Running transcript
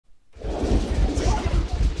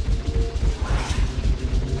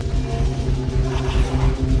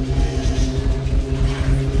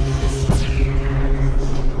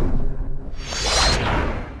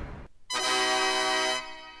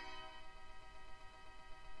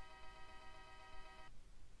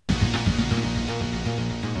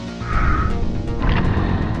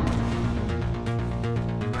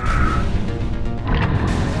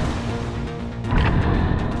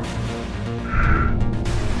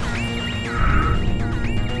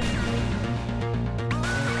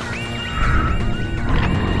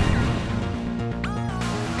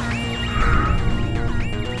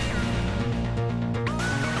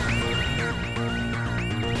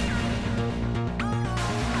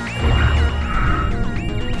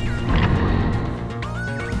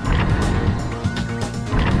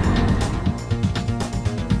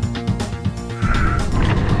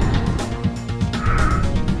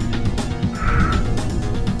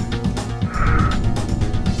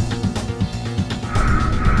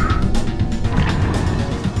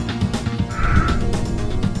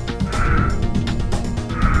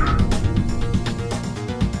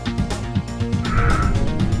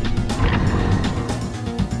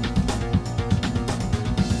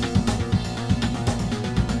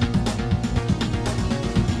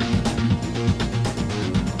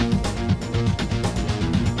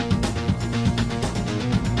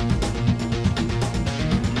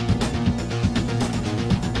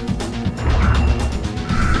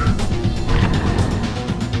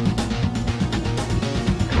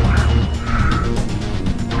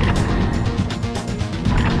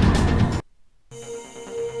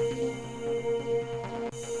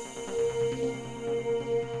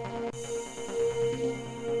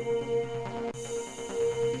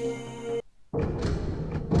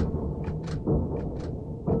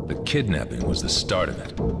kidnapping was the start of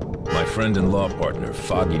it. My friend and law partner,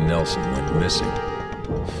 Foggy Nelson, went missing.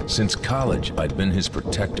 Since college, I'd been his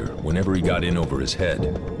protector whenever he got in over his head,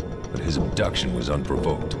 but his abduction was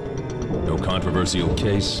unprovoked. No controversial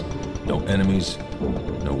case, no enemies,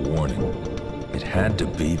 no warning. It had to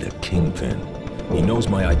be the Kingpin. He knows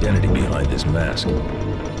my identity behind this mask.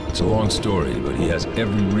 It's a long story, but he has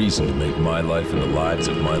every reason to make my life and the lives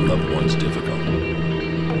of my loved ones difficult.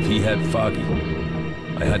 If he had Foggy,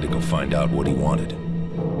 I had to go find out what he wanted.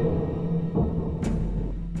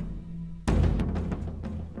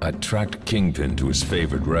 I tracked Kingpin to his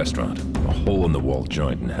favorite restaurant, a hole-in-the-wall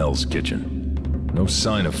joint in Hell's Kitchen. No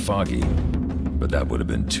sign of Foggy, but that would have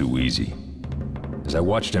been too easy. As I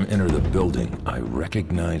watched him enter the building, I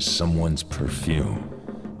recognized someone's perfume.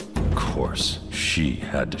 Of course, she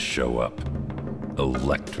had to show up.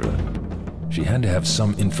 Elektra. She had to have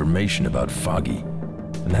some information about Foggy,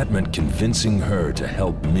 and that meant convincing her to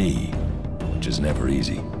help me, which is never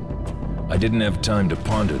easy. I didn't have time to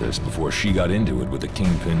ponder this before she got into it with the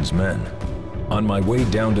Kingpin's men. On my way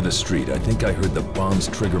down to the street, I think I heard the bomb's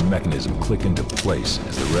trigger mechanism click into place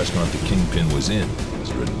as the restaurant the Kingpin was in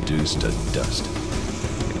was reduced to dust.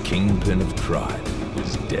 The Kingpin of crime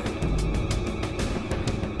was dead.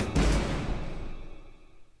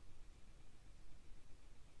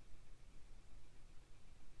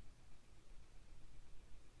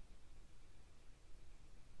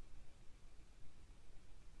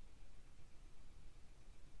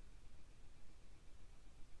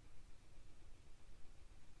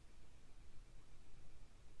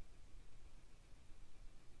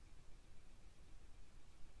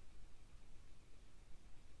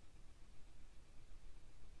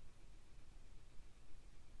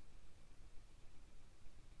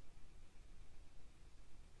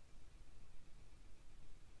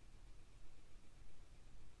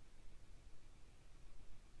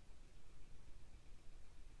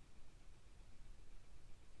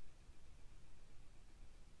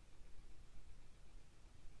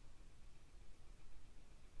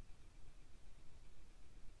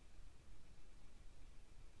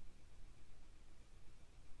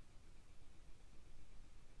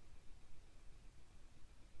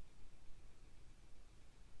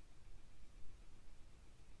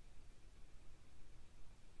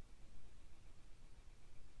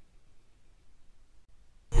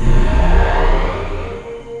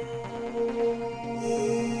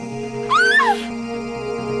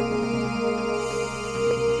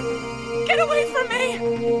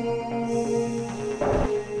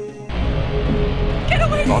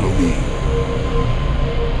 Follow me.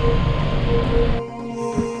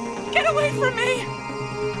 Get away from me!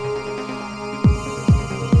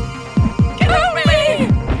 Get off me!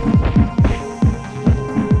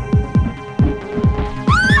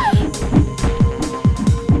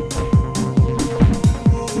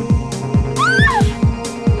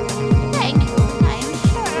 Thank you, I'm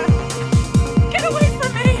sure. Get away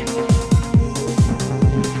from me!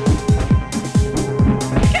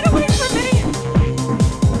 Get away from me!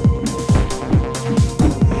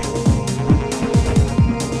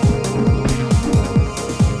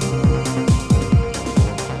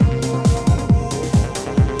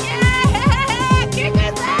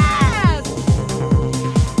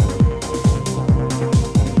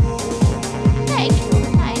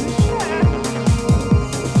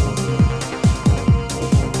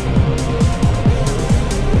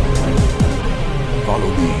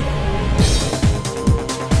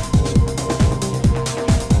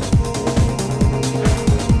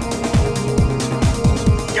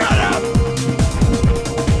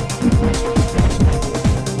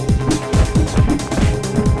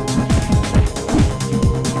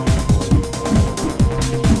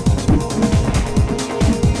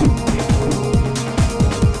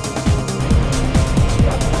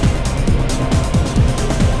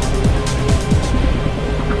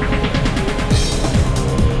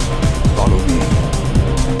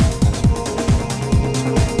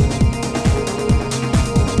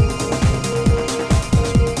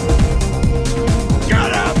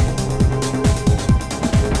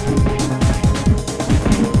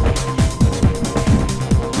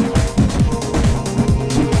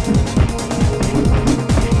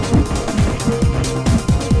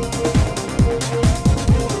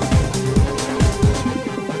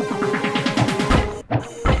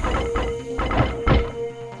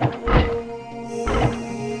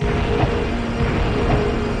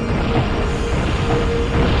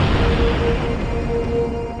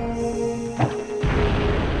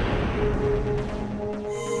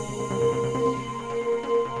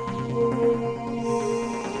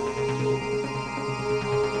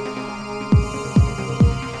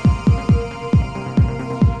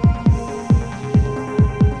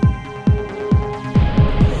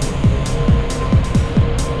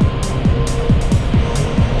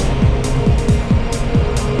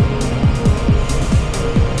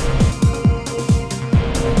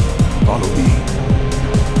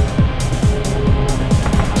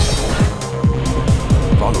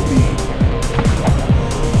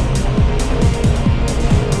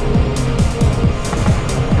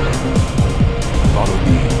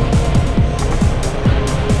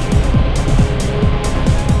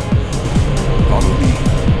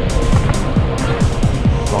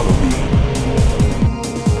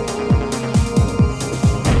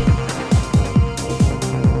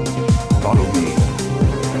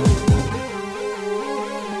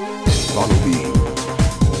 me.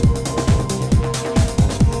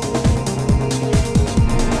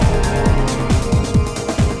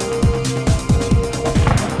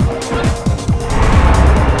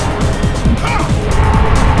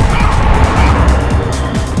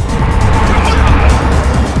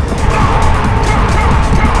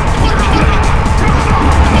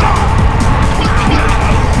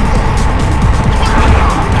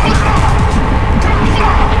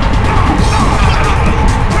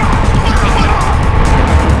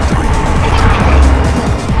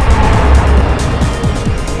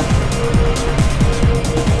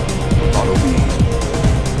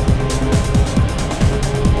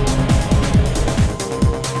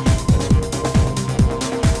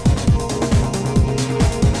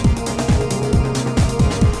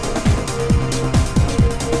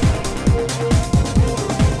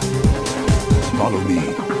 Follow me.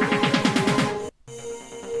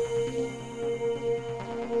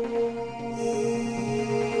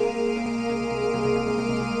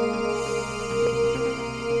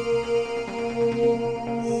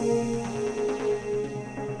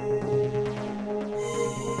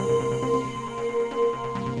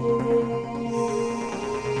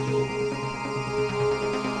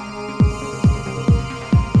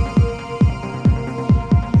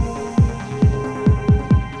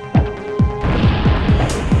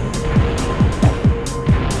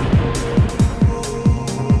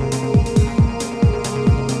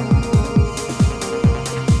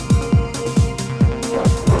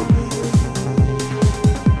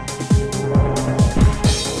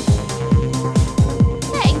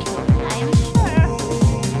 Thank you, I'm sure.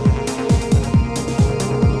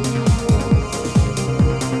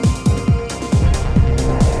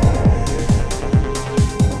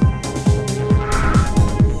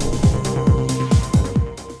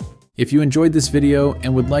 If you enjoyed this video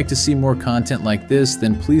and would like to see more content like this,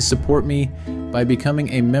 then please support me by becoming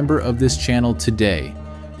a member of this channel today.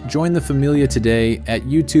 Join the Familia today at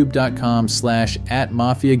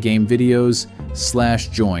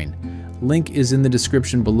youtube.com/@mafiagamevideos/join. Link is in the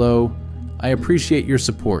description below. I appreciate your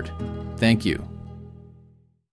support. Thank you.